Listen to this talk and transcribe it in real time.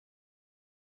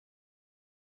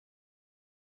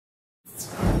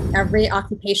every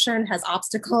occupation has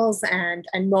obstacles and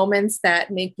moments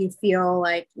that make you feel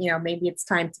like, maybe it's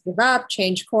time to give up,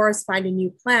 change course, find a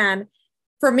new plan.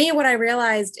 For me, what I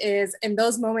realized is in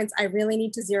those moments, I really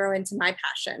need to zero into my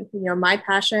passion. My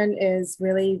passion is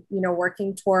really,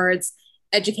 working towards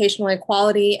educational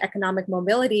equality, economic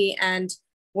mobility. And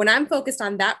when I'm focused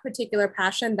on that particular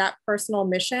passion, that personal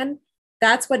mission,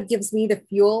 that's what gives me the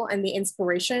fuel and the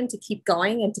inspiration to keep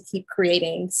going and to keep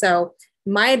creating. So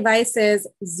my advice is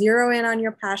zero in on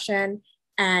your passion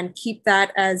and keep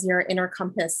that as your inner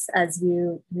compass as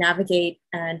you navigate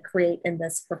and create in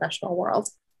this professional world.